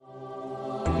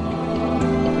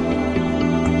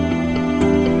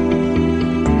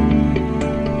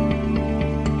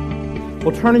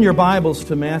Well, turn in your Bibles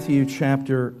to Matthew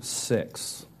chapter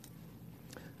 6.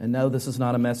 And no, this is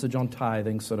not a message on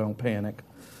tithing, so don't panic.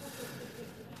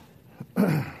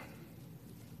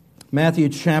 Matthew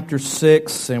chapter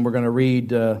 6, and we're going to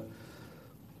read... we'll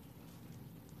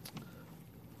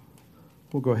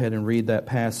go ahead and read that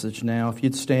passage now. If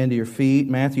you'd stand to your feet,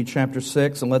 Matthew chapter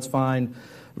 6, and let's find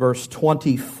verse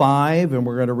 25, and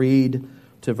we're going to read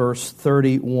to verse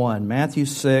 31. Matthew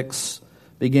 6,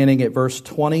 beginning at verse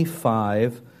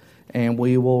 25, and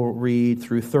we will read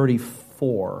through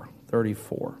 34.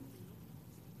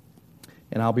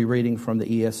 And I'll be reading from the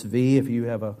ESV. If you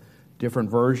have a different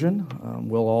version,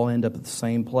 we'll all end up at the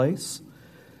same place.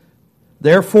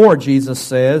 Therefore, Jesus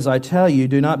says, I tell you,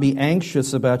 do not be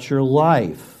anxious about your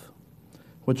life,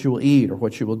 what you will eat or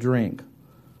what you will drink,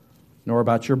 nor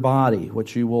about your body,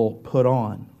 what you will put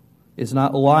on. Is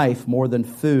not life more than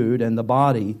food, and the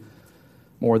body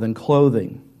more than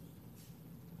clothing?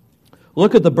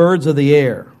 Look at the birds of the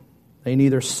air. They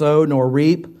neither sow nor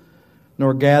reap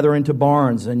nor gather into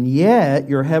barns, and yet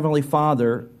your heavenly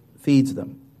Father feeds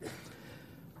them.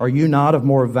 Are you not of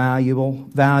more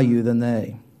value than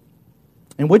they?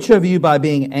 And which of you, by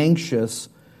being anxious,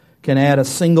 can add a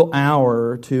single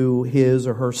hour to his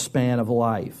or her span of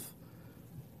life?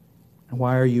 And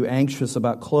why are you anxious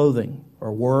about clothing,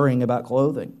 or worrying about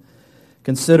clothing?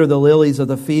 Consider the lilies of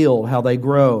the field, how they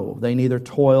grow. They neither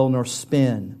toil nor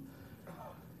spin.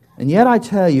 And yet I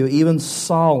tell you, even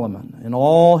Solomon, in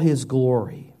all his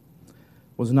glory,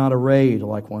 was not arrayed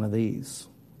like one of these.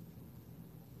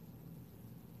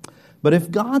 But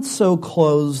if God so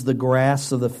clothes the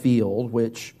grass of the field,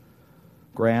 which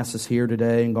grass is here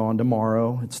today and gone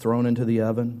tomorrow, it's thrown into the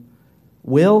oven,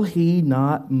 will He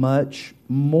not much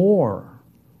more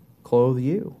clothe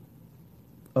you,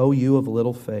 O you of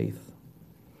little faith?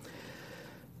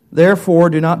 Therefore,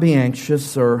 do not be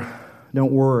anxious or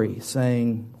don't worry,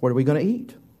 saying, what are we going to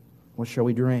eat? What shall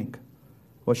we drink?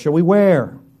 What shall we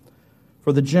wear?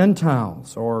 For the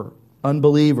Gentiles or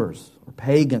unbelievers or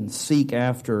pagans seek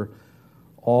after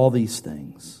all these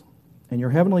things. And your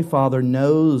heavenly Father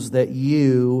knows that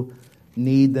you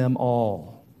need them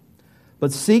all.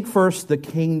 But seek first the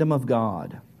kingdom of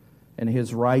God and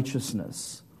His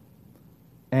righteousness,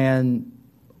 and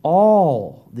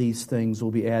all these things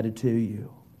will be added to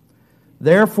you.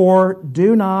 Therefore,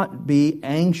 do not be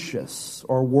anxious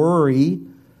or worry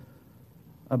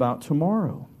about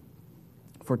tomorrow,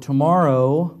 for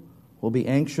tomorrow will be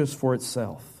anxious for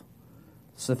itself.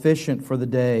 Sufficient for the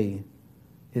day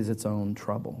is its own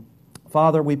trouble.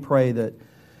 Father, we pray that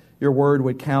your word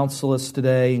would counsel us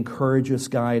today, encourage us,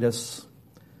 guide us.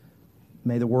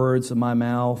 May the words of my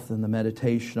mouth and the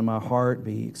meditation of my heart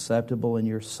be acceptable in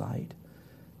your sight.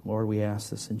 Lord, we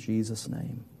ask this in Jesus'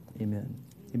 name. Amen.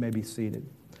 You may be seated.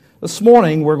 This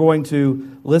morning, we're going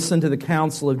to listen to the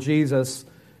counsel of Jesus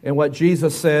and what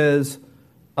Jesus says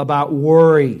about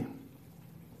worry.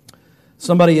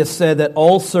 Somebody has said that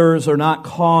ulcers are not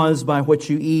caused by what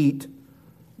you eat,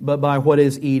 but by what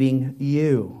is eating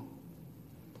you.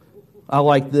 I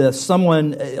like this.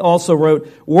 Someone also wrote,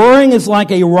 worrying is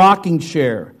like a rocking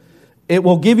chair. It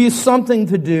will give you something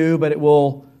to do, but it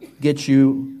will get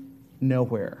you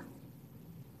nowhere.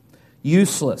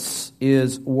 Useless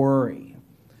is worry.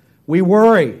 We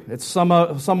worry. It's some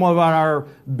of our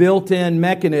built-in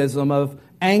mechanism of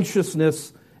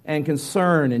anxiousness and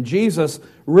concern. And Jesus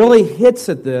really hits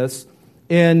at this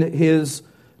in His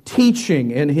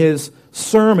teaching, in His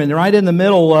sermon, right in the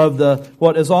middle of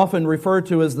what is often referred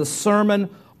to as the Sermon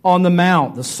on the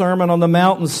Mount, the Sermon on the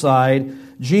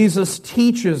Mountainside. Jesus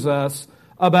teaches us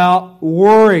about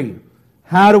worry.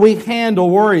 How do we handle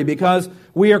worry? Because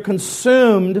we are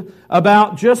consumed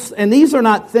about and these are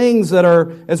not things that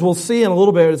are, as we'll see in a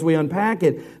little bit as we unpack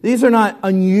it, these are not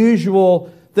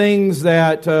unusual things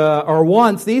that are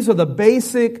wants. These are the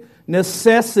basic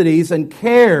necessities and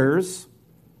cares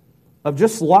of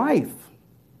just life.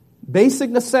 Basic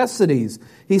necessities.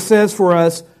 He says for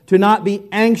us to not be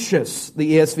anxious,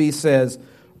 the ESV says,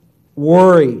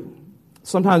 worry.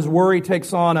 Sometimes worry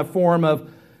takes on a form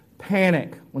of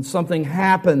panic when something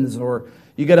happens, or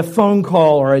you get a phone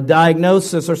call or a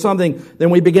diagnosis or something, then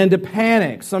we begin to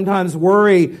panic. Sometimes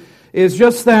worry is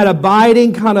just that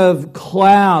abiding kind of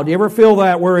cloud. You ever feel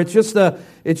that, where it's just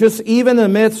even in the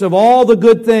midst of all the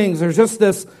good things, there's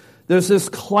this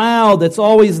cloud that's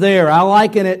always there. I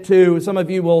liken it to, some of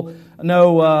you will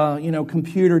know,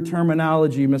 computer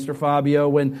terminology, Mr. Fabio,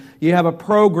 when you have a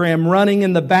program running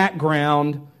in the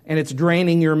background and it's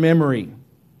draining your memory.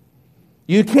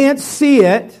 You can't see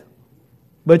it,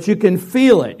 but you can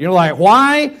feel it. You're like,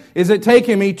 why is it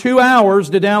taking me 2 hours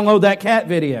to download that cat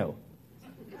video?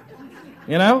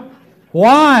 You know?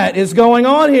 What is going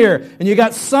on here? And you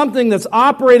got something that's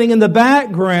operating in the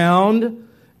background,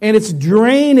 and it's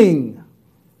draining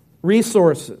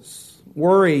resources.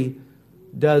 Worry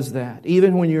does that,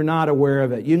 even when you're not aware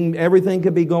of it. Everything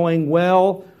could be going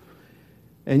well,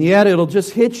 and yet it'll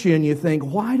just hit you, and you think,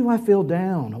 why do I feel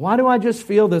down? Why do I just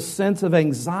feel this sense of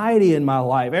anxiety in my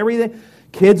life? Everything,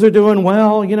 kids are doing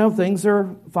well, things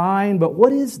are fine, but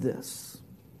what is this?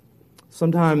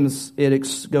 Sometimes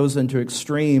it goes into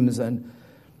extremes and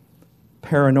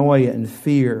paranoia and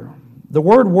fear. The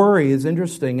word worry is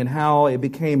interesting in how it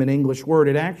became an English word.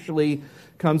 It actually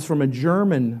comes from a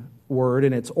German word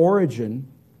in its origin.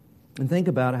 And think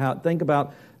about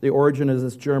the origin of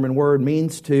this German word. It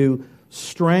means to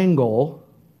strangle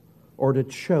or to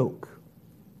choke.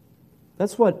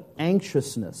 That's what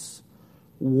anxiousness,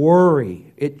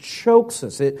 worry, it chokes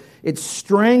us. It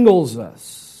strangles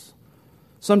us.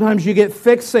 Sometimes you get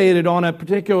fixated on a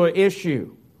particular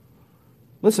issue.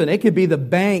 Listen, it could be the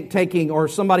bank or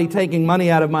somebody taking money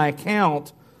out of my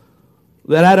account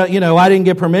that I didn't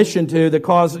get permission to, that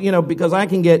cause, because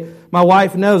my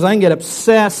wife knows I can get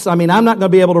obsessed. I'm not going to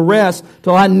be able to rest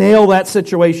till I nail that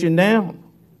situation down,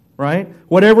 right?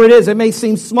 Whatever it is, it may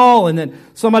seem small, and then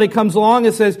somebody comes along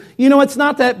and says, it's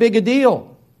not that big a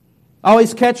deal. I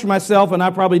always catch myself, and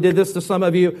I probably did this to some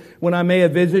of you when I may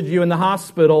have visited you in the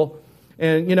hospital.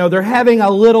 And, they're having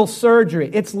a little surgery.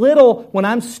 It's little when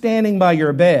I'm standing by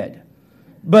your bed.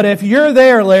 But if you're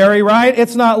there, Larry, right,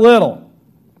 it's not little.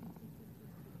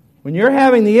 When you're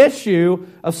having the issue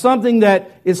of something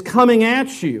that is coming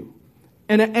at you.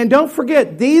 And don't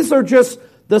forget, these are just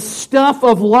the stuff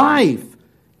of life.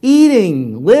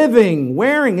 Eating, living,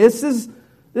 wearing. This is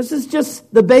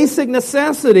just the basic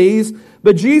necessities.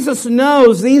 But Jesus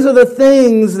knows these are the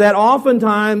things that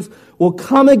oftentimes will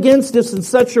come against us in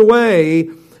such a way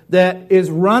that is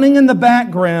running in the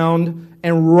background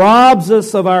and robs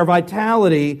us of our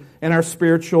vitality and our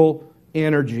spiritual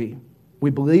energy.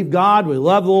 We believe God, we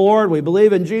love the Lord, we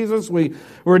believe in Jesus, we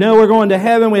know we're going to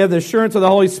heaven, we have the assurance of the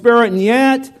Holy Spirit, and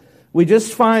yet we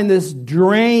just find this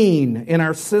drain in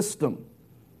our system.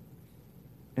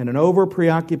 And an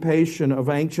over-preoccupation of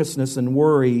anxiousness and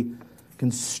worry can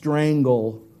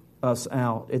strangle us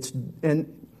out.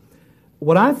 And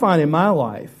what I find in my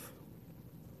life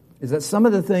is that some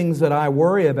of the things that I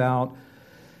worry about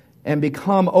and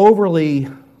become overly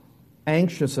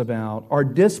anxious about are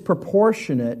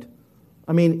disproportionate.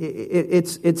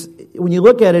 It's when you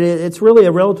look at it, it's really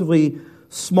a relatively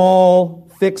small,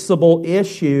 fixable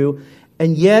issue,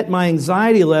 and yet my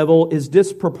anxiety level is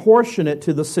disproportionate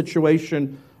to the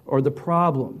situation or the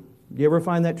problem. Do you ever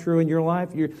find that true in your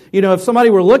life? If somebody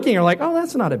were looking, you're like, oh,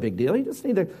 that's not a big deal. You just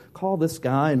need to call this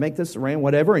guy and make this arrange,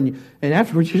 whatever. And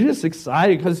afterwards, you're just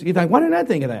excited because you think, why didn't I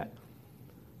think of that?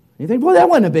 You think, well, that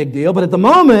wasn't a big deal. But at the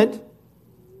moment,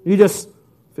 you just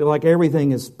feel like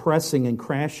everything is pressing and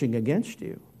crashing against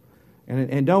you.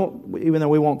 And don't, even though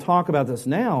we won't talk about this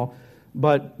now,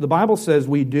 but the Bible says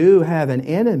we do have an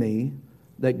enemy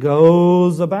that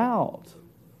goes about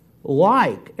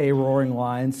like a roaring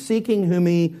lion, seeking whom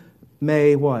he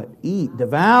may what? Eat,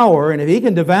 devour. And if he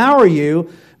can devour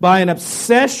you by an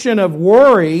obsession of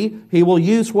worry, he will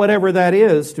use whatever that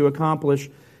is to accomplish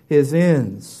his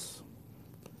ends.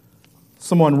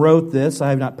 Someone wrote this.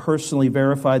 I have not personally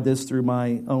verified this through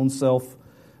my own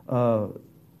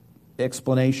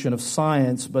explanation of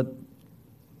science, but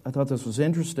I thought this was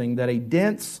interesting, that a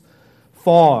dense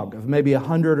fog of maybe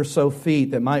 100 or so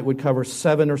feet that would cover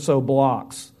 7 or so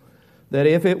blocks, that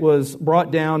if it was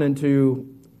brought down into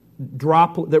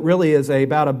that really is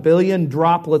about 1 billion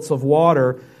droplets of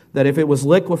water, that if it was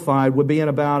liquefied would be in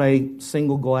about a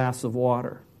single glass of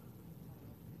water.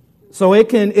 So it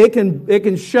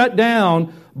can shut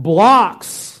down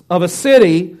blocks of a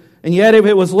city, and yet if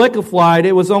it was liquefied,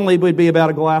 it would be about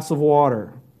a glass of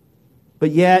water. But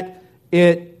yet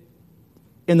in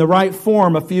the right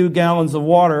form, a few gallons of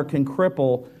water can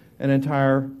cripple an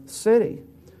entire city.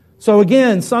 So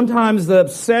again, sometimes the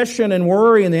obsession and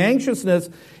worry and the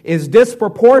anxiousness is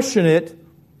disproportionate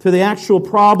to the actual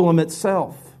problem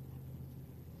itself.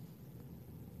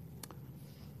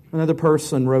 Another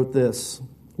person wrote this: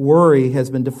 worry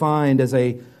has been defined as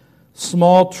a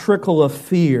small trickle of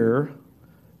fear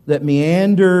that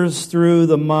meanders through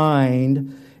the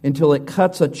mind until it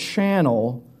cuts a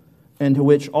channel into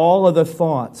which all other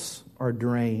thoughts are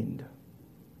drained.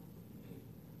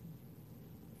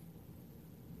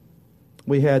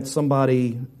 We had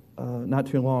somebody not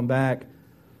too long back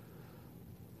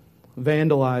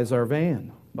vandalize our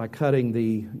van by cutting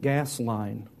the gas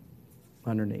line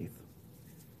underneath.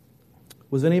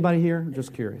 Was anybody here?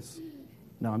 Just curious.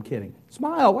 No, I'm kidding.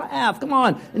 Smile, laugh, come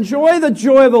on. Enjoy the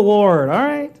joy of the Lord, all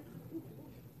right?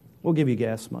 We'll give you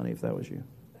gas money if that was you.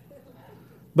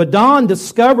 But Don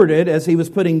discovered it as he was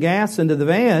putting gas into the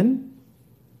van,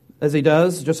 as he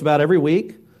does just about every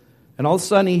week. And all of a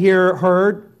sudden he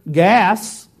heard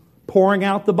gas pouring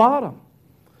out the bottom.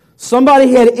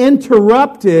 Somebody had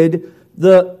interrupted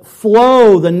the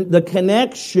flow, the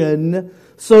connection,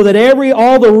 so that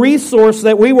all the resource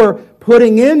that we were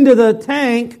putting into the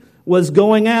tank was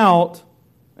going out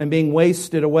and being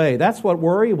wasted away. That's what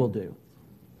worry will do.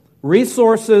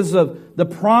 Resources of the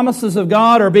promises of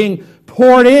God are being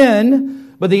poured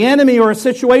in, but the enemy or a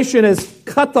situation has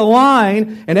cut the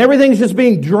line and everything's just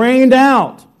being drained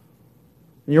out.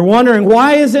 And you're wondering,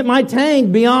 why isn't my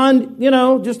tank beyond,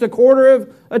 just a quarter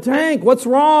of a tank? What's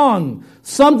wrong?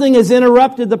 Something has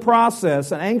interrupted the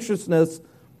process, and anxiousness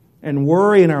and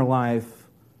worry in our life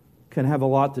can have a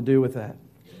lot to do with that.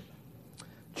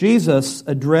 Jesus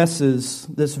addresses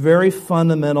this very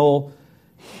fundamental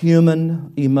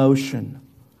human emotion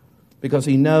because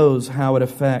he knows how it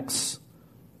affects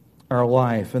our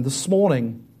life. And this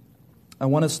morning, I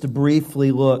want us to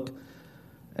briefly look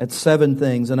at 7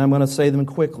 things, and I'm going to say them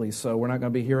quickly, so we're not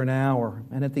going to be here an hour.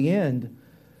 And at the end,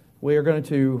 we are going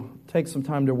to take some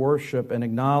time to worship and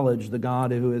acknowledge the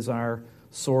God who is our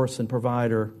source and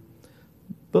provider.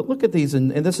 But look at these,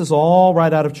 and this is all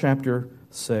right out of chapter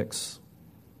 6.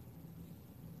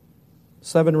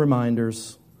 7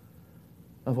 reminders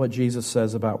of what Jesus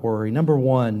says about worry. Number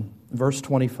 1, verse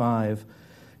 25.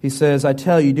 He says, I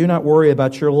tell you, do not worry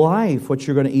about your life, what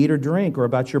you're going to eat or drink, or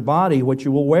about your body, what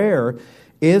you will wear.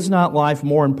 Is not life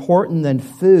more important than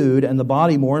food, and the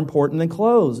body more important than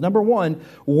clothes? Number 1,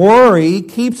 worry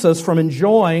keeps us from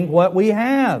enjoying what we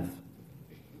have.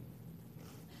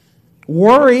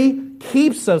 Worry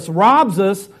keeps us, robs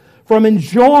us from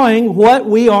enjoying what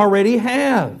we already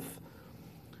have.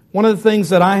 One of the things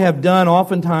that I have done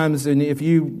oftentimes, and if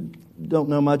you don't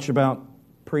know much about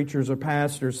preachers or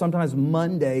pastors, sometimes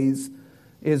Mondays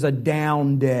is a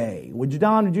down day.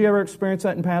 Don, did you ever experience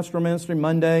that in pastoral ministry,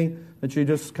 Monday? That you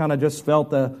just kind of just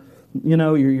felt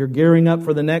you're gearing up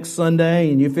for the next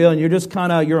Sunday, and you feel, and you're just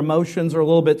kind of, your emotions are a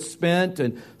little bit spent,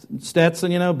 and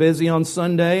Stetson, busy on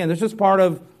Sunday, and it's just part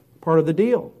of the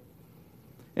deal.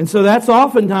 And so that's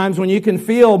oftentimes when you can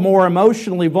feel more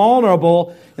emotionally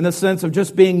vulnerable in the sense of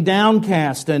just being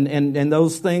downcast and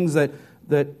those things that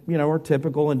are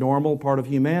typical and normal part of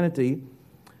humanity.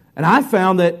 And I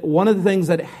found that one of the things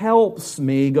that helps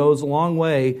me, goes a long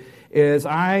way, is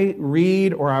I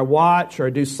read or I watch or I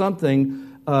do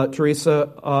something,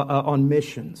 Teresa, on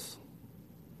missions.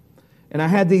 And I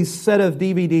had these set of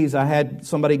DVDs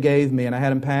somebody gave me, and I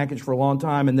had them packaged for a long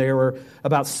time, and there were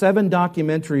about 7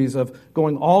 documentaries of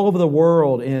going all over the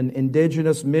world in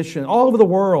indigenous mission, all over the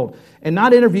world, and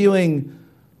not interviewing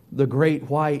the great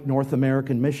white North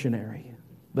American missionary,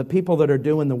 but people that are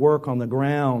doing the work on the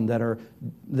ground, that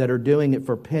are doing it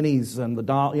for pennies and the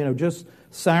dollar, just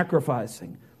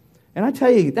sacrificing. And I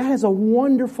tell you, that is a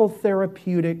wonderful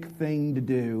therapeutic thing to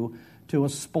do to a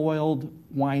spoiled,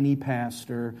 whiny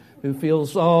pastor who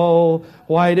feels,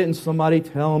 why didn't somebody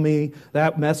tell me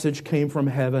that message came from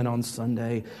heaven on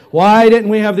Sunday? Why didn't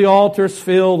we have the altars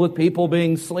filled with people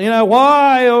being slain?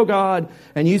 Why, oh God?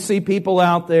 And you see people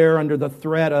out there under the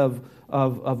threat of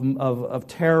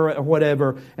terror or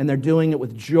whatever, and they're doing it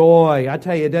with joy. I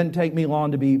tell you, it doesn't take me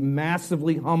long to be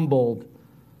massively humbled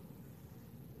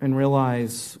and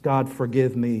realize, God,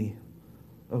 forgive me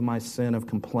of my sin of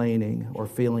complaining or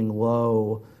feeling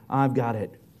low. I've got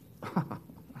it.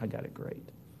 I got it great.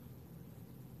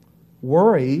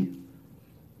 Worry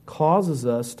causes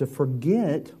us to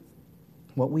forget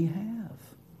what we have.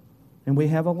 And we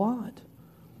have a lot.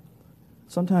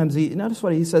 Sometimes, notice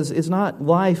what he says, is not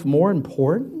life more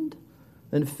important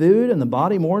than food and the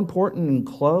body more important than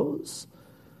clothes?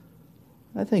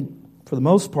 I think for the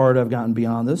most part I've gotten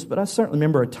beyond this, but I certainly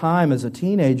remember a time as a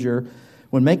teenager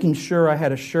when making sure I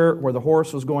had a shirt where the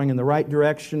horse was going in the right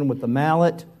direction with the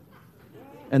mallet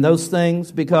and those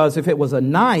things, because if it was a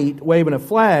knight waving a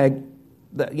flag,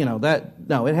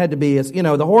 it had to be,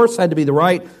 the horse had to be the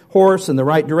right horse in the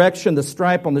right direction. The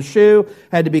stripe on the shoe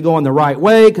had to be going the right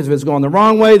way, because if it's going the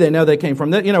wrong way, they know they came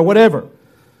from that, whatever.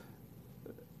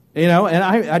 And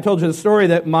I told you the story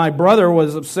that my brother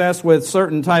was obsessed with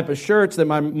certain type of shirts that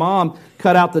my mom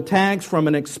cut out the tags from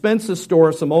an expensive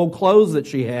store, some old clothes that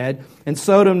she had, and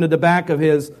sewed them to the back of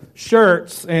his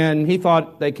shirts, and he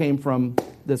thought they came from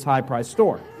this high-priced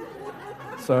store.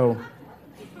 So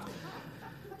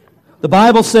the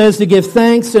Bible says to give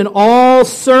thanks in all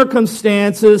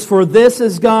circumstances, for this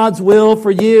is God's will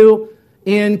for you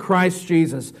in Christ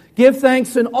Jesus. Give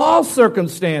thanks in all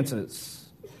circumstances.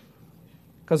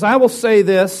 Because I will say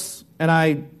this, and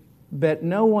I bet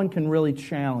no one can really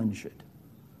challenge it.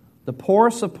 The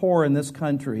poorest of poor in this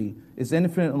country is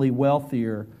infinitely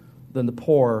wealthier than the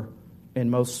poor in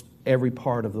most every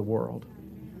part of the world.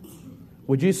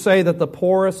 Would you say that the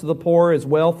poorest of the poor is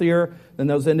wealthier than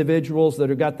those individuals that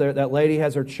have got that lady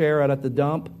has her chair out at the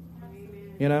dump?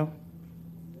 You know?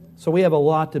 So we have a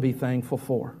lot to be thankful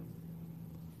for.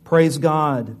 Praise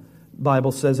God,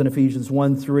 Bible says in Ephesians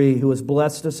 1:3, who has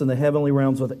blessed us in the heavenly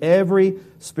realms with every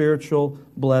spiritual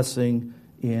blessing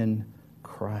in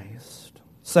Christ.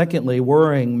 Secondly,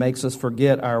 worrying makes us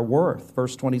forget our worth.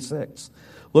 Verse 26.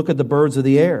 Look at the birds of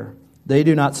the air. They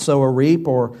do not sow or reap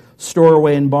or store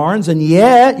away in barns, and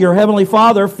yet your heavenly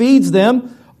Father feeds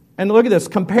them. And look at this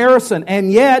comparison.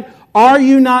 And yet, are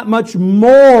you not much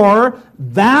more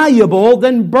valuable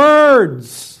than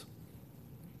birds?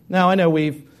 Now, I know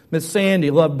Miss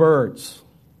Sandy loved birds.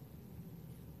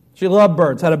 She loved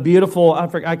birds. Had a beautiful,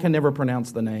 I can never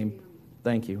pronounce the name.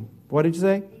 Thank you. What did you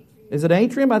say? Is it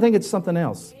atrium? I think it's something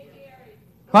else.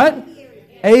 What?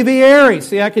 Aviary.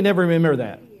 See, I can never remember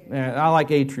that. I like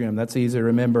atrium. That's easy to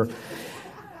remember.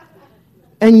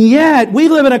 And yet, we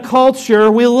live in a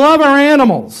culture, we love our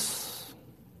animals.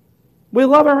 We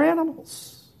love our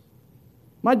animals.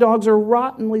 My dogs are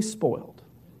rottenly spoiled.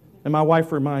 And my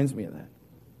wife reminds me of that.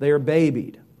 They are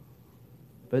babied.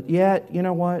 But yet, you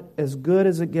know what? As good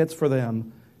as it gets for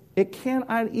them, it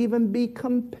cannot even be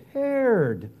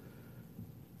compared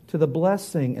to the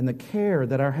blessing and the care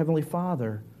that our Heavenly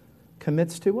Father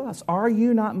commits to us. Are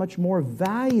you not much more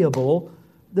valuable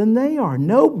than they are?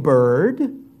 No bird,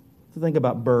 to think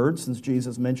about birds, since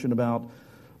Jesus mentioned about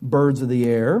birds of the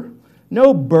air,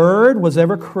 no bird was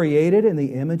ever created in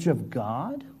the image of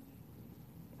God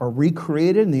or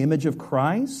recreated in the image of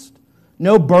Christ.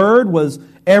 No bird was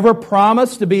ever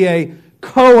promised to be a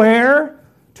co-heir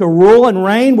to rule and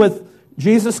reign with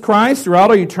Jesus Christ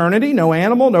throughout eternity. No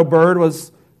animal, no bird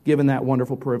was given that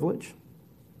wonderful privilege.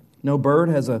 No bird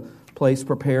has a place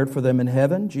prepared for them in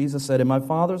heaven. Jesus said, in my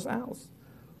Father's house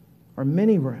are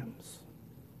many rooms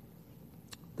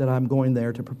that I'm going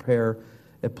there to prepare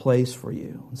a place for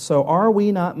you. So are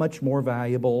we not much more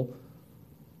valuable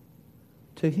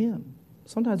to Him?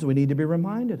 Sometimes we need to be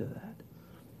reminded of that.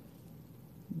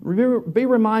 Be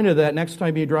reminded of that next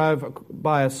time you drive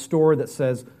by a store that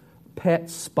says Pet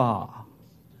Spa.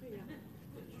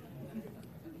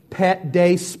 Pet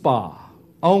Day Spa.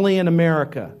 Only in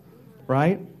America,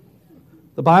 right?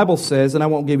 The Bible says, and I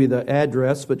won't give you the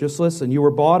address, but just listen, you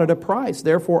were bought at a price,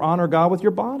 therefore honor God with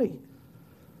your body.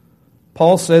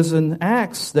 Paul says in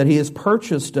Acts that He has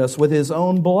purchased us with His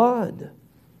own blood.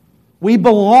 We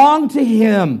belong to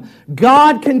Him.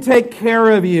 God can take care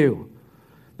of you.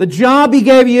 The job He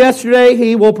gave you yesterday,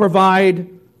 He will provide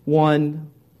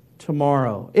one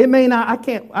tomorrow. It may not,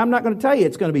 I'm not going to tell you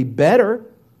it's going to be better.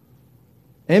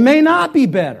 It may not be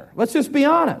better. Let's just be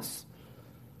honest.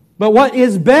 But what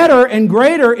is better and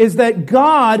greater is that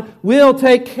God will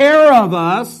take care of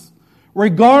us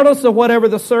regardless of whatever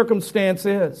the circumstance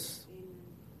is.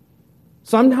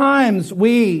 Sometimes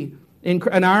we, in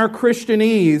our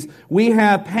Christianese, we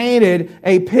have painted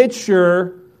a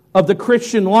picture of the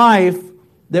Christian life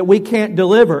that we can't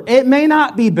deliver. It may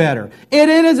not be better. It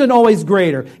isn't always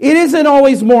greater. It isn't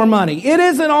always more money. It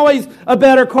isn't always a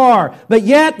better car. But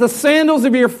yet the sandals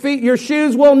of your feet, your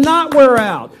shoes will not wear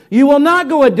out. You will not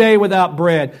go a day without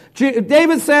bread.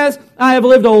 David says, I have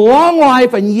lived a long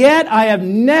life, and yet I have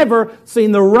never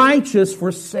seen the righteous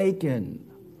forsaken.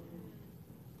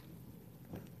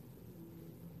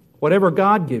 Whatever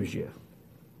God gives you,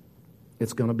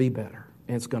 it's going to be better,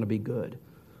 and it's going to be good,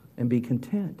 and be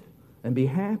content. And be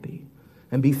happy.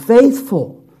 And be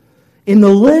faithful. In the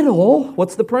little,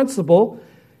 what's the principle?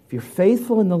 If you're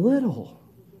faithful in the little,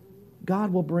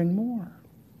 God will bring more.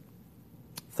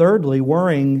 Thirdly,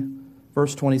 worrying,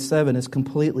 verse 27, is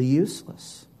completely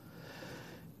useless.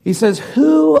 He says,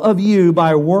 who of you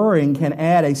by worrying can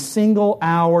add a single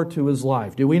hour to his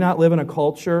life? Do we not live in a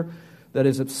culture that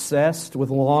is obsessed with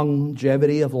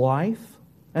longevity of life?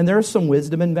 And there's some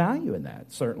wisdom and value in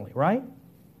that, certainly, right?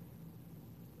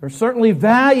 There's certainly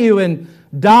value in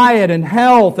diet and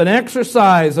health and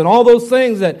exercise and all those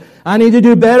things that I need to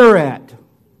do better at.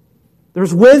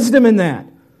 There's wisdom in that.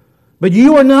 But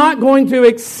you are not going to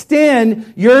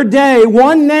extend your day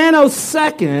 1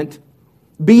 nanosecond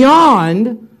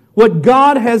beyond what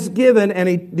God has given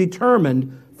and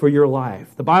determined for your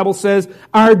life. The Bible says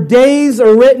our days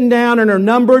are written down and are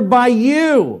numbered by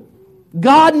you.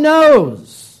 God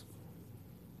knows.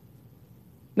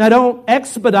 Now, don't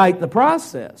expedite the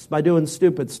process by doing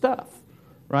stupid stuff,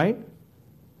 right?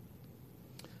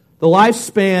 The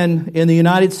lifespan in the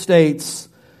United States,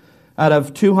 out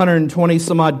of 220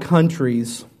 some odd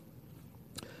countries,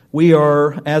 we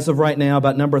are, as of right now,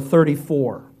 about number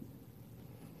 34.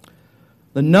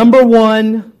 The number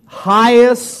one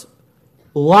highest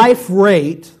life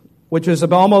rate, which is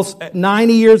of almost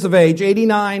 90 years of age,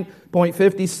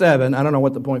 89.57. I don't know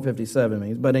what the .57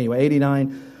 means, but anyway,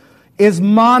 89, is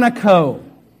Monaco.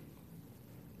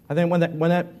 I think when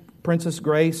that Princess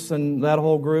Grace and that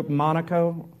whole group,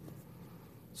 Monaco.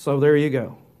 So there you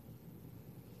go.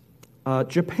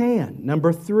 Japan,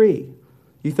 number 3.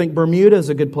 You think Bermuda is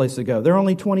a good place to go. They're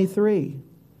only 23.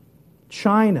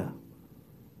 China,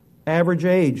 average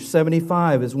age,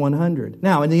 75 is 100.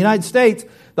 Now, in the United States,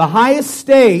 the highest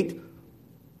state,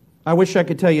 I wish I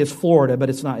could tell you is Florida, but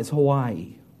it's not. It's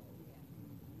Hawaii.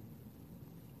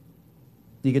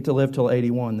 You get to live till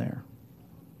 81 there.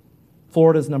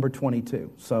 Florida's number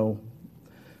 22. So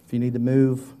if you need to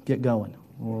move, get going.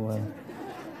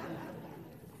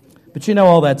 But you know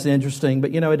all that's interesting,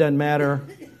 but you know it doesn't matter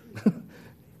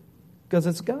because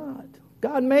it's God.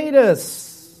 God made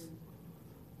us.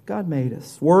 God made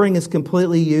us. Worrying is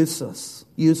completely useless.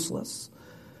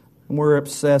 And we're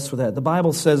obsessed with that. The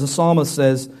Bible says, the psalmist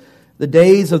says, the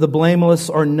days of the blameless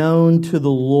are known to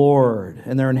the Lord,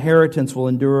 and their inheritance will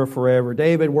endure forever.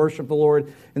 David worshiped the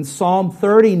Lord in Psalm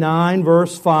 39,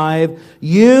 verse 5.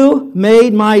 You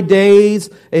made my days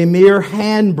a mere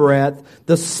handbreadth.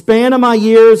 The span of my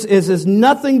years is as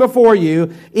nothing before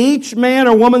you. Each man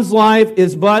or woman's life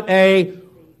is but a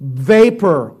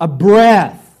vapor, a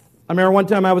breath. I remember one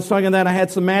time I was talking that I had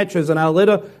some matches and I lit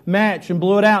a match and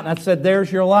blew it out and I said,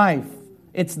 there's your life.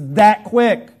 It's that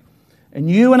quick. And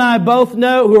you and I both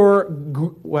know who are,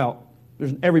 well,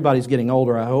 everybody's getting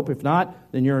older, I hope. If not,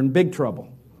 then you're in big trouble.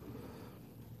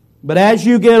 But as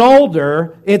you get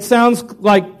older, it sounds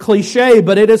like cliche,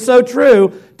 but it is so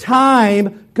true.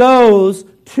 Time goes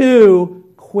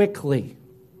too quickly.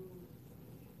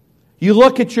 You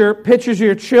look at your pictures of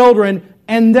your children,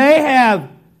 and they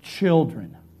have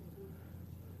children.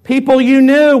 People you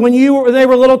knew when they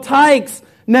were little tykes,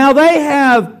 now they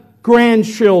have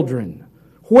grandchildren.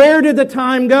 Where did the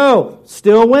time go?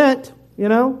 Still went,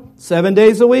 7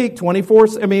 days a week,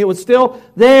 24. It was still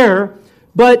there.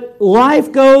 But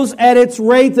life goes at its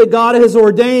rate that God has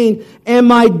ordained. And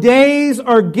my days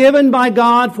are given by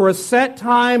God for a set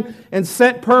time and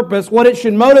set purpose. What it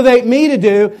should motivate me to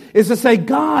do is to say,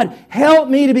 God, help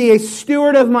me to be a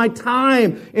steward of my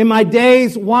time and my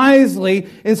days wisely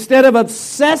instead of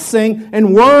obsessing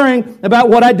and worrying about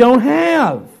what I don't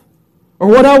have or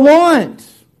what I want.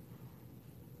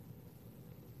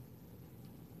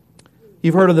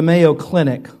 You've heard of the Mayo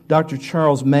Clinic, Dr.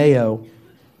 Charles Mayo,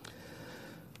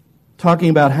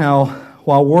 talking about how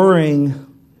while worrying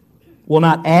will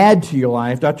not add to your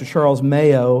life, Dr. Charles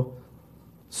Mayo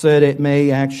said it may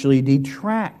actually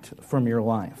detract from your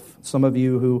life. Some of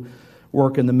you who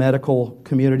work in the medical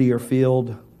community or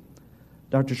field,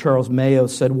 Dr. Charles Mayo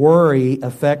said worry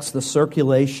affects the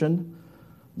circulation,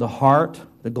 the heart,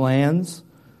 the glands,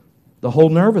 the whole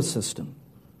nervous system.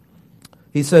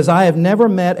 He says, I have never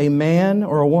met a man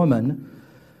or a woman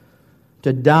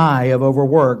to die of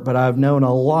overwork, but I've known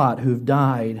a lot who've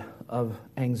died of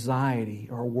anxiety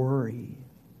or worry.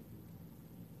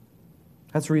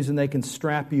 That's the reason they can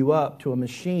strap you up to a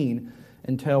machine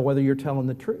and tell whether you're telling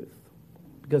the truth,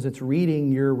 because it's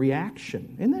reading your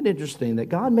reaction. Isn't that interesting that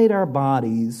God made our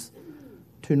bodies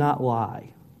to not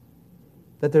lie?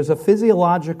 That there's a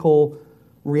physiological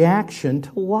reaction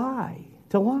to lying.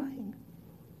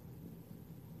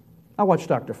 I watch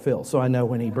Dr. Phil, so I know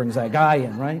when he brings that guy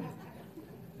in, right?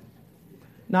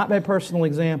 Not by personal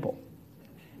example.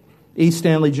 E.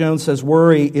 Stanley Jones says,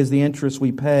 worry is the interest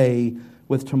we pay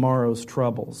with tomorrow's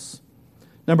troubles.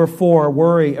 Number 4,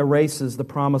 worry erases the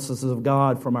promises of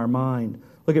God from our mind.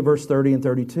 Look at verse 30 and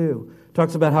 32. It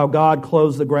talks about how God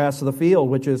clothes the grass of the field,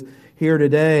 which is here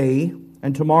today,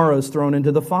 and tomorrow is thrown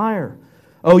into the fire.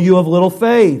 Oh, you of little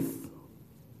faith.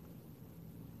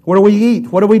 What do we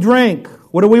eat? What do we drink?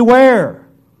 What do we wear?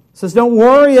 It says, don't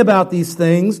worry about these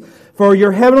things, for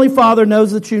your heavenly Father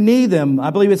knows that you need them. I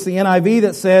believe it's the NIV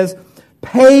that says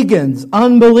pagans,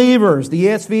 unbelievers. The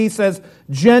ESV says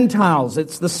Gentiles.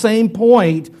 It's the same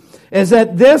point, is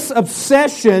that this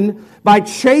obsession by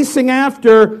chasing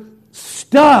after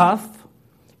stuff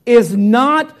is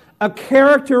not a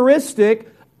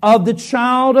characteristic of the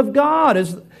child of God.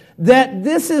 Is that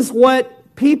this is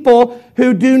what people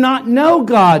who do not know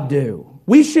God do.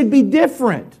 We should be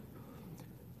different.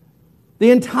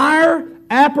 The entire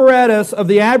apparatus of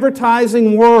the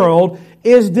advertising world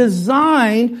is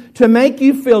designed to make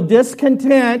you feel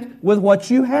discontent with what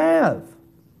you have.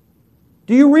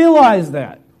 Do you realize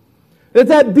that? It's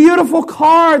that beautiful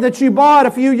car that you bought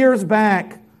a few years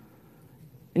back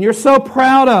and you're so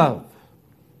proud of.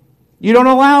 You don't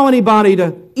allow anybody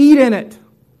to eat in it,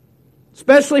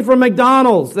 especially from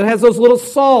McDonald's that has those little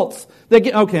salts.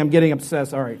 Okay, I'm getting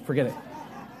obsessed. All right, forget it.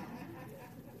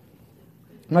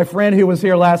 My friend who was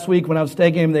here last week when I was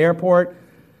taking him to the airport,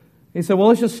 he said, well,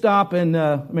 let's just stop in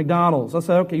McDonald's. I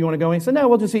said, okay, you want to go in? He said, no,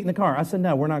 we'll just eat in the car. I said,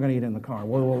 no, we're not going to eat in the car.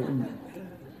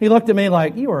 He looked at me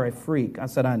like, you are a freak. I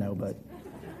said, I know, but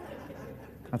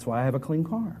that's why I have a clean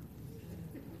car.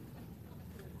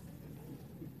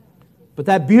 But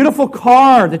that beautiful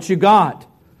car that you got,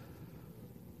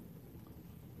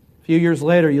 a few years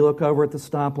later, you look over at the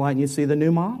stoplight and you see the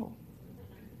new model.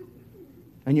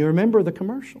 And you remember the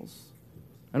commercials.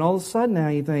 And all of a sudden now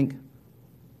you think,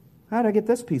 how did I get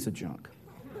this piece of junk?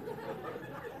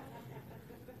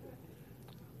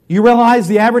 You realize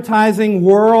the advertising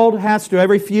world has to,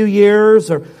 every few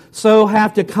years or so,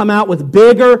 have to come out with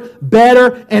bigger,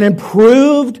 better, and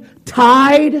improved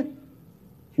Tide,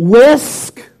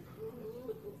 Whisk,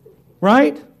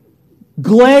 right?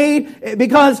 Glade,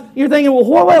 because you're thinking,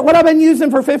 well, what I've been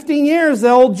using for 15 years, the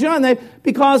old junk,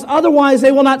 because otherwise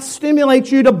they will not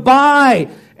stimulate you to buy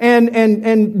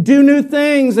and do new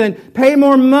things and pay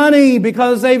more money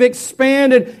because they've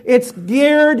expanded. It's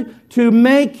geared to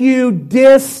make you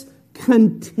discontent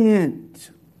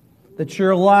that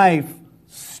your life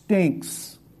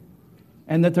stinks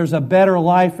and that there's a better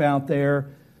life out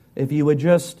there if you would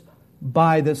just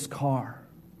buy this car,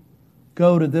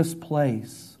 go to this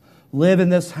place, live in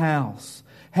this house,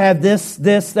 have this,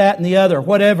 that, and the other,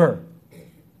 whatever.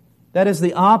 That is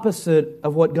the opposite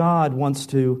of what God wants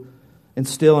to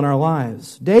instill in our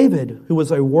lives. David, who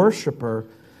was a worshiper,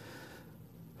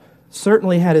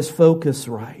 certainly had his focus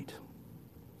right.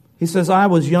 He says, I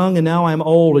was young and now I'm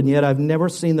old, and yet I've never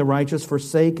seen the righteous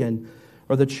forsaken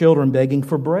or the children begging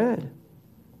for bread.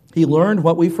 He learned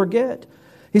what we forget.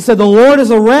 He said, the Lord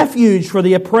is a refuge for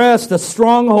the oppressed, a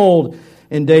stronghold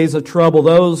in days of trouble.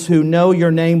 Those who know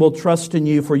your name will trust in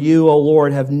you, for you, O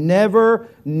Lord, have never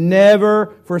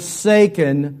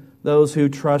forsaken those who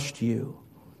trust you.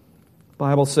 The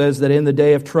Bible says that in the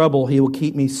day of trouble, He will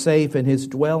keep me safe in His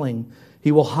dwelling.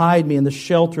 He will hide me in the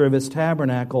shelter of His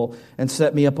tabernacle and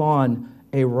set me upon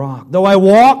a rock. Though I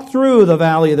walk through the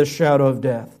valley of the shadow of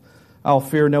death, I'll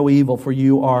fear no evil, for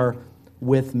you are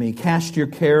with me. Cast your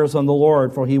cares on the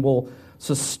Lord, for He will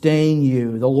sustain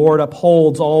you. The Lord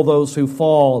upholds all those who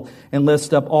fall and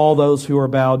lifts up all those who are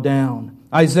bowed down.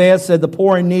 Isaiah said, the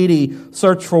poor and needy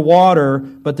search for water,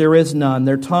 but there is none.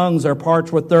 Their tongues are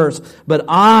parched with thirst. But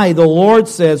I, the Lord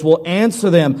says, will answer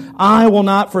them. I will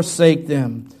not forsake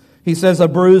them. He says, a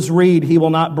bruised reed He will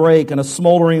not break, and a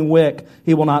smoldering wick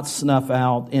He will not snuff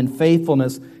out. In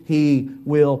faithfulness He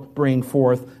will bring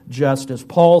forth justice.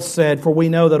 Paul said, for we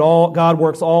know that God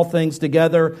works all things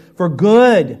together for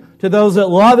good to those that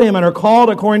love Him and are called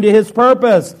according to His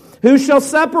purpose. Who shall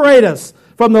separate us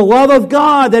from the love of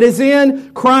God that is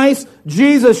in Christ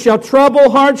Jesus? Shall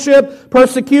trouble, hardship,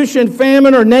 persecution,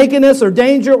 famine, or nakedness, or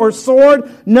danger, or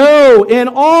sword? No, in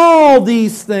all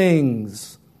these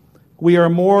things we are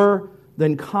more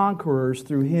than conquerors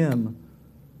through Him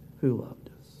who loved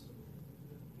us.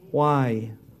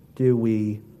 Why do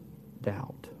we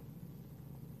doubt?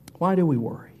 Why do we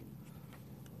worry?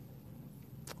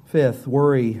 Fifth,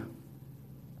 worry,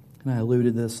 and I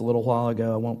alluded to this a little while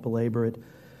ago, I won't belabor it,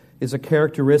 is a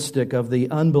characteristic of the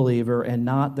unbeliever and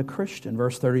not the Christian.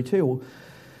 Verse 32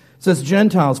 says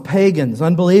Gentiles, pagans,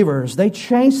 unbelievers, they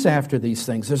chase after these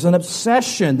things. There's an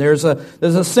obsession. There's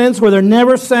a sense where they're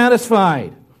never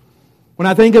satisfied. When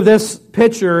I think of this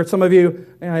picture, some of you,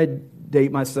 I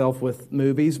date myself with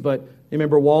movies, but you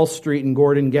remember Wall Street and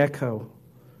Gordon Gekko.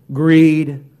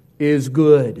 Greed is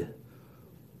good.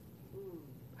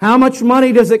 How much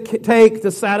money does it take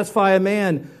to satisfy a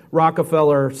man?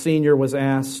 Rockefeller Sr. was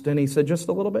asked, and he said, just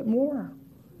a little bit more.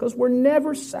 Because we're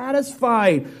never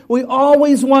satisfied. We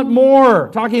always want more.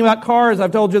 Talking about cars,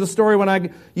 I've told you the story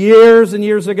when years and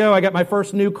years ago, I got my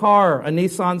first new car, a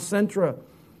Nissan Sentra.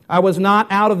 I was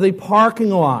not out of the parking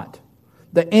lot.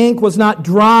 The ink was not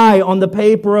dry on the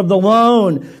paper of the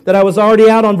loan that I was already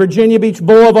out on Virginia Beach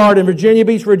Boulevard in Virginia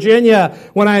Beach, Virginia,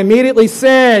 when I immediately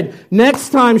said, next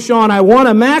time, Sean, I want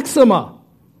a Maxima.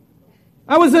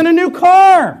 I was in a new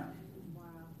car.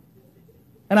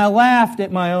 And I laughed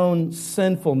at my own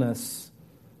sinfulness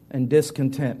and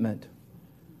discontentment.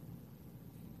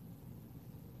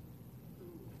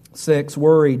 6,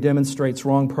 worry demonstrates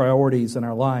wrong priorities in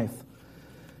our life.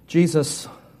 Jesus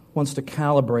wants to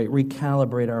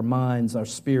recalibrate our minds, our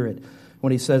spirit,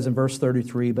 when He says in verse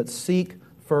 33, but seek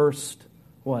first,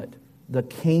 what? The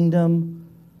kingdom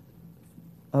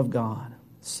of God.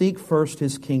 Seek first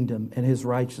His kingdom and His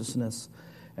righteousness,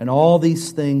 and all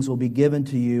these things will be given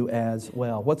to you as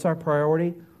well. What's our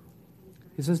priority?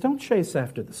 He says, don't chase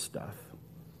after the stuff.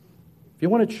 If you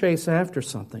want to chase after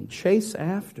something, chase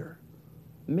after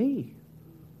me.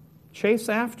 Chase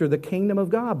after the kingdom of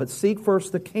God, but seek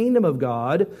first the kingdom of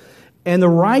God and the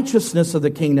righteousness of the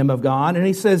kingdom of God. And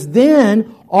he says,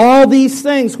 then all these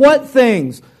things, what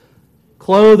things?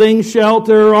 Clothing,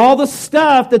 shelter, all the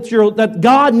stuff that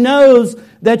God knows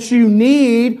that you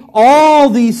need, all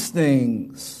these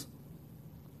things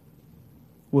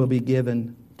will be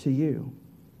given to you.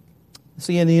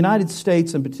 See, in the United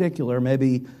States in particular,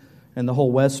 maybe in the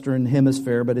whole Western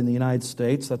Hemisphere, but in the United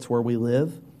States, that's where we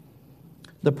live.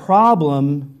 The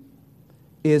problem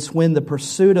is when the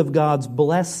pursuit of God's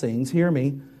blessings, hear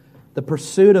me, the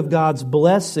pursuit of God's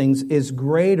blessings is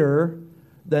greater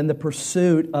than the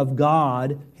pursuit of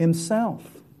God Himself.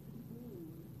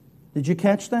 Did you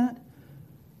catch that?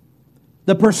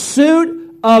 The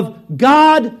pursuit of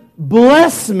God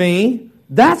bless me,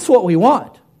 that's what we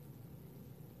want.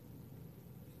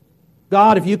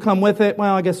 God, if you come with it,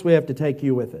 well, I guess we have to take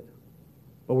you with it.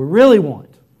 What we really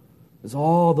want is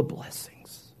all the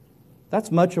blessings.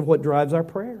 That's much of what drives our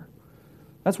prayer.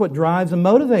 That's what drives and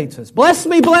motivates us. Bless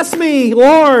me,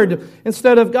 Lord,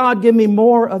 instead of God, give me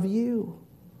more of you.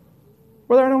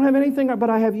 Whether I don't have anything, but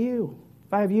I have you.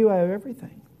 If I have you, I have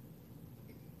everything.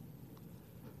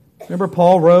 Remember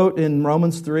Paul wrote in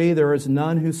Romans 3, there is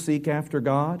none who seek after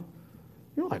God.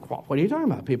 You're like, well, what are you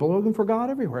talking about? People are looking for God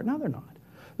everywhere. No, they're not.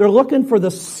 They're looking for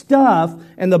the stuff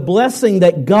and the blessing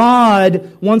that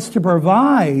God wants to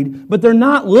provide, but they're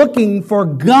not looking for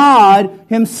God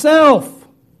Himself.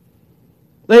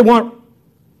 They want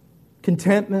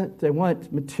contentment, they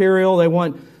want material, they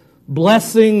want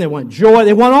blessing, they want joy,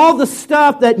 they want all the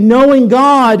stuff that knowing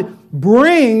God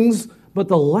brings, but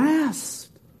the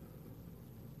last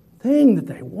thing that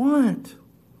they want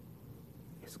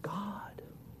is God.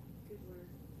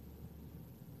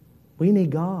 We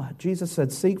need God. Jesus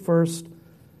said, seek first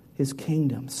His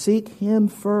kingdom. Seek Him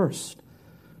first.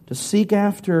 To seek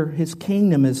after His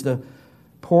kingdom is to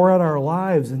pour out our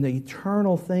lives in the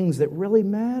eternal things that really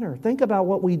matter. Think about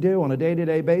what we do on a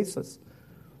day-to-day basis.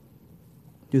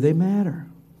 Do they matter?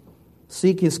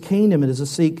 Seek His kingdom. It is to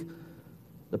seek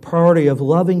the priority of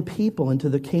loving people into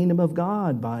the kingdom of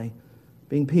God by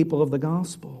being people of the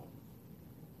gospel.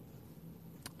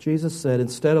 Jesus said,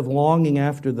 instead of longing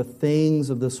after the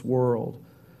things of this world,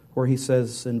 where He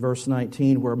says in verse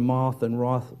 19, where moth and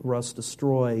rust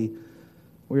destroy,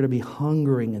 we're to be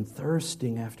hungering and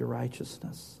thirsting after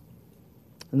righteousness.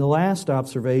 And the last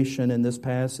observation in this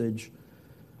passage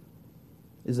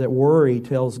is that worry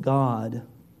tells God,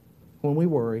 when we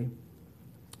worry,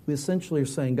 we essentially are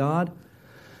saying, God,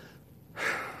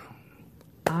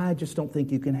 I just don't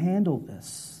think you can handle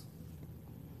this.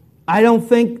 I don't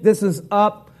think this is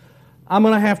up. I'm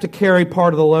going to have to carry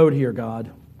part of the load here, God,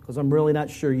 because I'm really not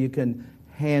sure you can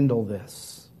handle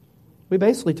this. We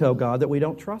basically tell God that we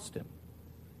don't trust Him,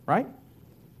 right?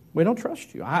 We don't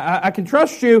trust you. I can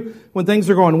trust you when things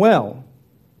are going well.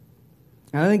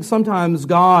 And I think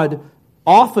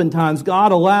oftentimes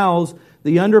God allows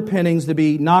the underpinnings to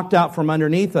be knocked out from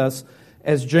underneath us,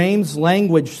 as James'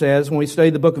 language says when we study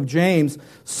the book of James,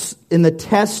 in the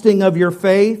testing of your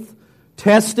faith,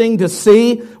 testing to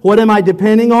see what am I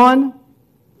depending on.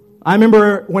 I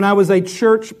remember when I was a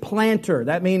church planter.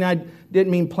 That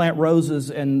didn't mean plant roses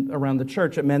around the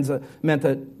church. It meant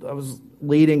that I was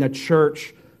leading a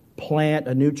church plant,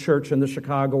 a new church in the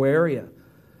Chicago area.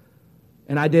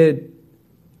 And I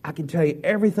can tell you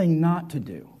everything not to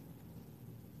do.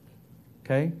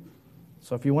 Okay?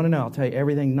 So if you want to know, I'll tell you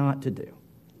everything not to do.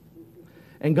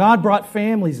 And God brought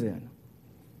families in.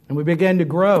 And we began to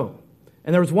grow.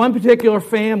 And there was one particular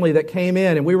family that came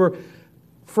in, and we were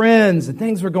friends, and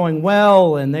things were going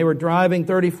well, and they were driving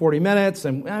 30, 40 minutes,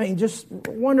 and just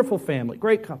a wonderful family,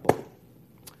 great couple.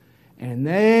 And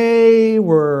they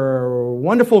were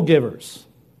wonderful givers.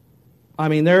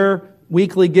 Their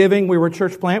weekly giving, we were a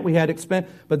church plant, we had expense,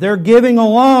 but their giving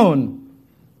alone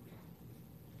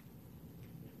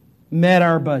met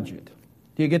our budget.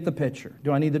 Do you get the picture?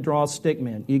 Do I need to draw a stick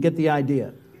man? You get the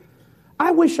idea?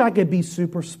 I wish I could be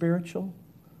super spiritual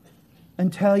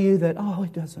and tell you that,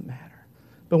 it doesn't matter.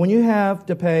 But when you have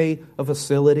to pay a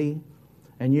facility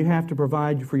and you have to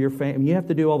provide for your family, you have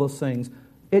to do all those things,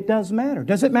 it does matter.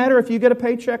 Does it matter if you get a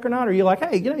paycheck or not? Or are you like,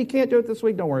 hey, you can't do it this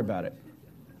week, don't worry about it?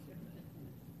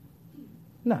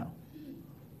 No.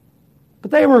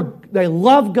 But they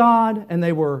loved God and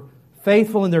they were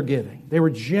faithful in their giving. They were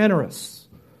generous,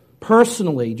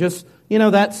 personally, just,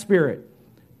 that spirit.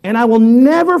 And I will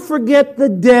never forget the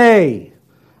day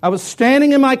I was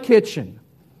standing in my kitchen.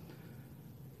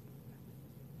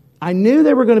 I knew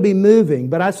they were going to be moving,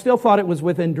 but I still thought it was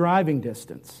within driving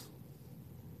distance.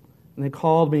 And they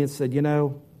called me and said,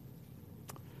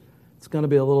 it's going to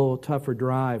be a little tougher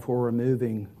drive where we're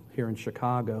moving here in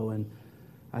Chicago, and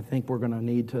I think we're going to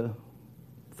need to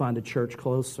find a church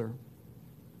closer.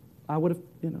 I would have,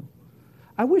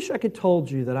 I wish I could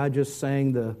told you that I just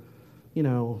sang the,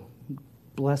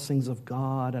 blessings of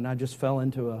God, and I just fell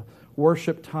into a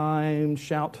worship time,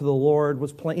 shout to the Lord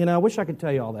was playing. I wish I could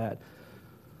tell you all that.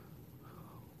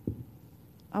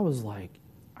 I was like,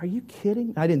 are you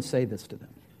kidding? I didn't say this to them.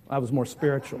 I was more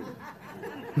spiritual.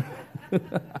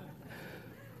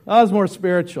 I was more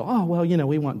spiritual. Oh, well,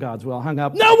 we want God's will. I hung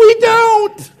up. No, we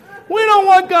don't! We don't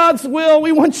want God's will.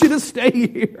 We want you to stay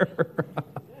here.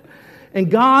 And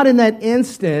God, in that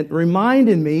instant,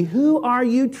 reminded me, who are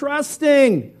you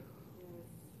trusting?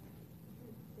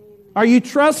 Are you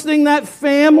trusting that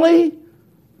family?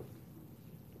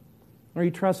 Are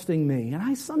you trusting me? And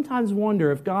I sometimes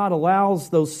wonder if God allows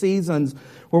those seasons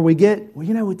where we get,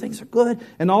 things are good,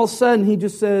 and all of a sudden He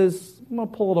just says, I'm going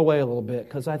to pull it away a little bit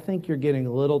because I think you're getting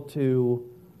a little too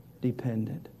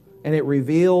dependent. And it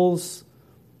reveals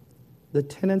the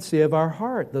tendency of our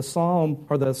heart. The psalm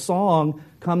or the song,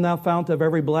 Come Thou Fount of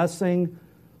Every Blessing,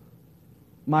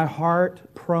 my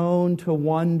heart prone to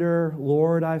wonder,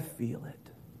 Lord, I feel it.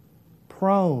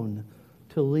 Prone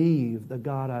to leave the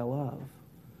God I love.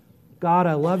 God,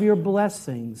 I love your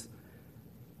blessings.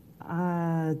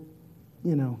 If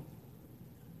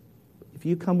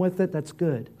you come with it, that's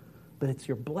good. But it's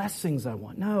your blessings I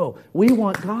want. No, we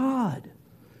want God.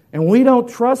 And we don't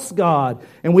trust God.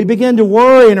 And we begin to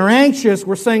worry and are anxious.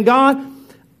 We're saying, God,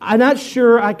 I'm not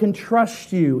sure I can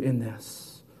trust you in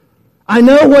this. I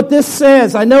know what this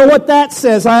says. I know what that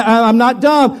says. I'm not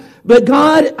dumb. But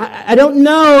God, I don't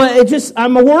know.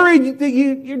 I'm worried that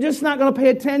you're just not going to pay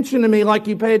attention to me like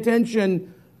you pay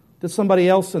attention to somebody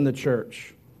else in the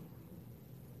church.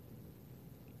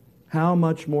 How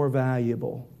much more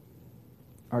valuable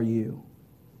are you?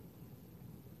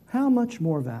 How much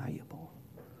more valuable?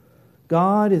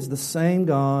 God is the same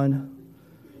God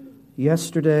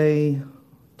yesterday,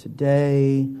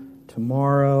 today,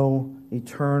 tomorrow,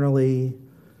 eternally.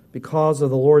 Because of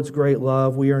the Lord's great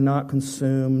love, we are not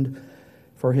consumed,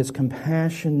 for His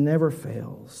compassion never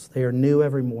fails. They are new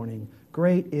every morning.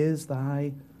 Great is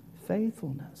thy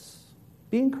faithfulness.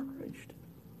 Be encouraged.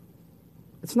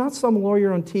 It's not some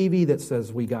lawyer on TV that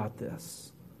says we got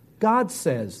this. God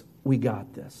says we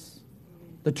got this.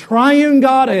 The triune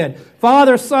Godhead,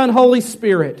 Father, Son, Holy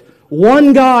Spirit,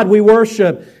 one God we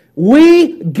worship.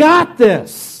 We got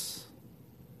this.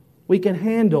 We can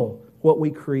handle what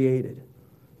we created.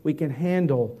 We can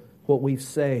handle what we've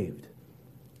saved.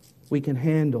 We can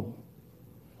handle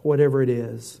whatever it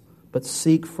is. But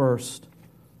seek first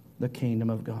the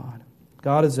kingdom of God.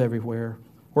 God is everywhere.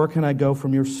 Where can I go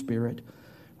from your Spirit?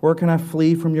 Where can I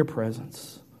flee from your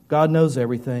presence? God knows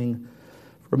everything.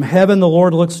 From heaven the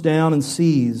Lord looks down and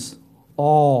sees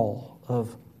all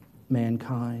of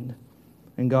mankind.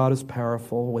 And God is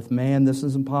powerful. With man this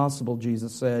is impossible,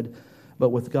 Jesus said. But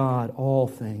with God all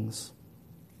things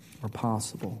are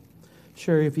possible.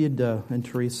 Sherry, if you'd, and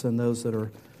Teresa and those that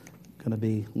are going to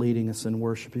be leading us in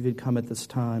worship, if you'd come at this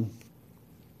time.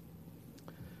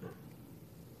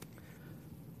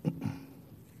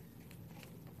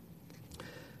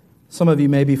 Some of you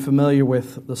may be familiar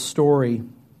with the story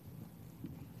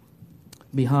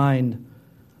behind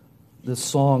this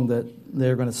song that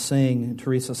they're going to sing.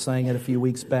 Teresa sang it a few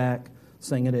weeks back,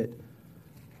 sang it at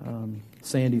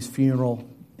Sandy's funeral,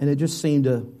 and it just seemed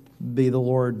to be the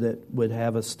Lord that would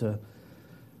have us to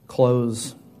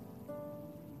close.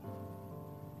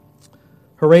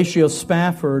 Horatio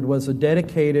Spafford was a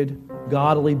dedicated,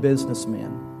 godly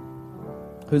businessman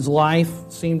whose life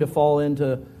seemed to fall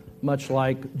into much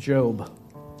like Job.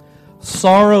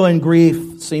 Sorrow and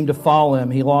grief seemed to follow him.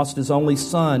 He lost his only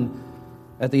son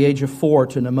at the age of 4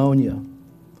 to pneumonia.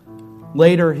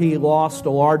 Later, he lost a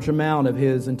large amount of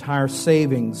his entire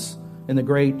savings in the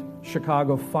Great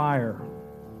Chicago Fire,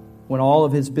 when all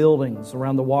of his buildings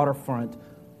around the waterfront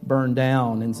burned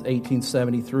down in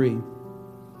 1873.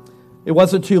 It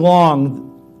wasn't too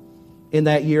long in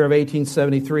that year of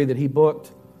 1873 that he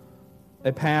booked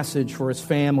a passage for his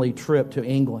family trip to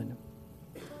England.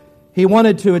 He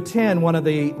wanted to attend one of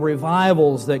the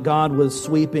revivals that God was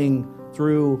sweeping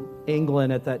through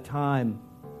England at that time.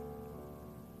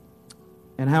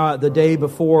 And how the day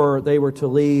before they were to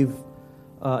leave,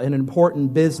 an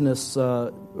important business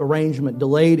arrangement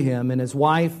delayed him, and his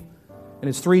wife and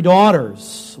his 3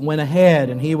 daughters went ahead,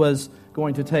 and he was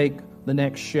going to take the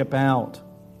next ship out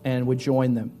and would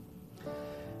join them.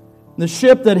 The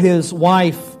ship that his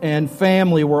wife and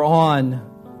family were on,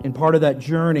 in part of that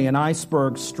journey, an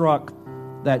iceberg struck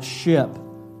that ship,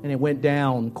 and it went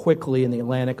down quickly in the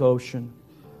Atlantic Ocean.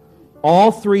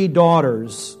 All 3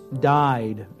 daughters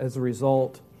died as a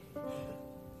result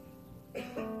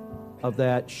of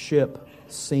that ship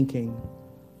sinking.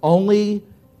 Only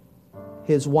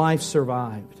his wife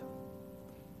survived.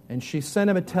 And she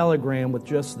sent him a telegram with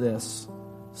just this: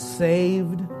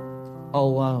 saved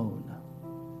alone.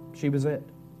 She was it.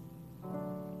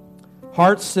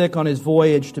 Heartsick on his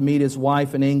voyage to meet his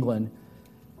wife in England,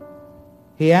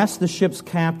 he asked the ship's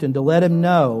captain to let him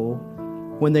know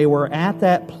when they were at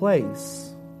that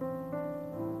place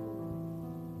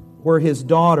where his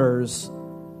daughters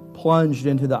plunged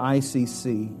into the icy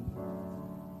sea.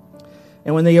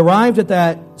 And when they arrived at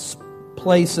that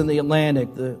place in the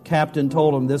Atlantic, the captain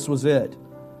told him this was it.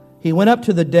 He went up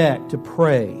to the deck to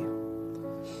pray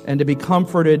and to be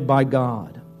comforted by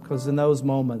God. Because in those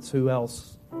moments, who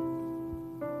else?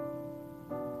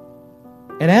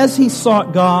 And as he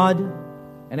sought God,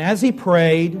 and as he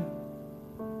prayed,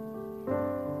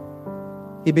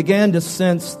 he began to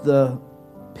sense the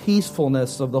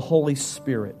peacefulness of the Holy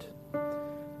Spirit.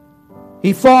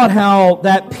 He thought how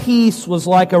that peace was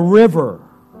like a river,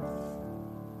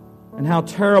 and how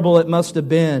terrible it must have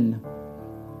been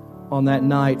on that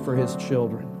night for his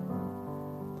children.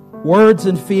 Words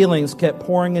and feelings kept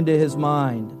pouring into his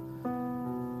mind.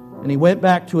 And he went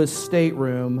back to his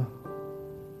stateroom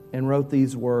and wrote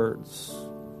these words: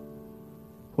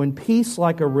 when peace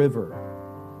like a river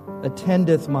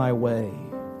attendeth my way,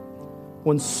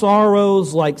 when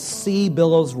sorrows like sea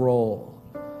billows roll,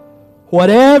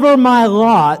 whatever my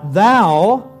lot,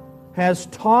 thou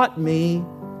hast taught me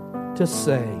to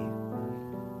say,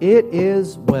 it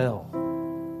is well.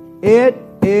 It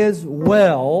is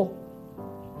well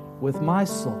with my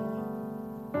soul.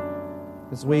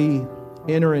 As we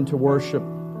enter into worship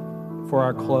for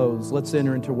our close, let's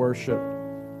enter into worship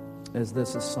as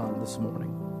this is sung this morning.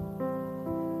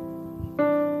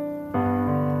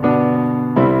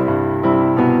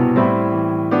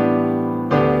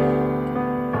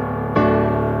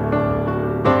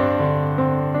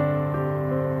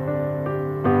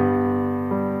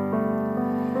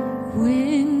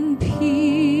 When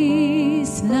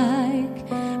peace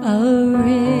like a river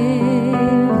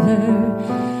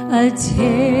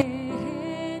attendeth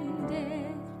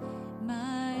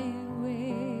my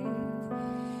way,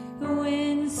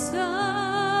 when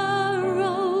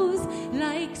sorrows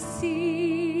like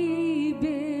sea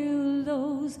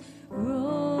billows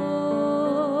roll,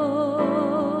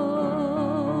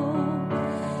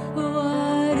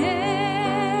 whatever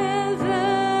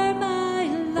my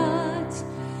lot,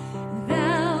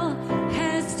 thou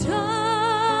hast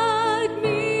taught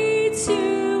me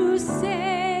to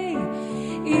say,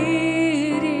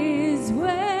 it is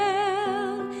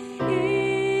well with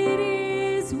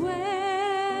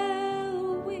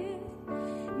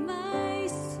my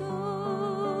soul.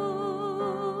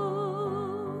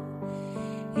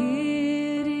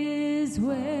 It is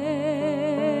well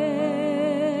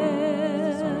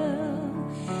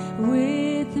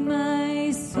with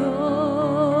my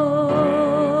soul.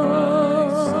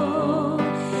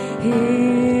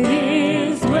 It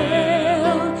is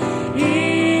well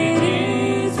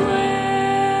with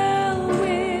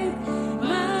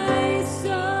my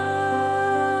soul.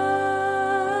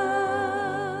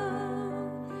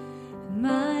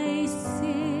 My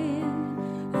sin,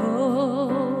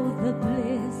 oh, the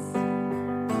bliss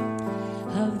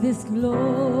of this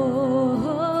glorious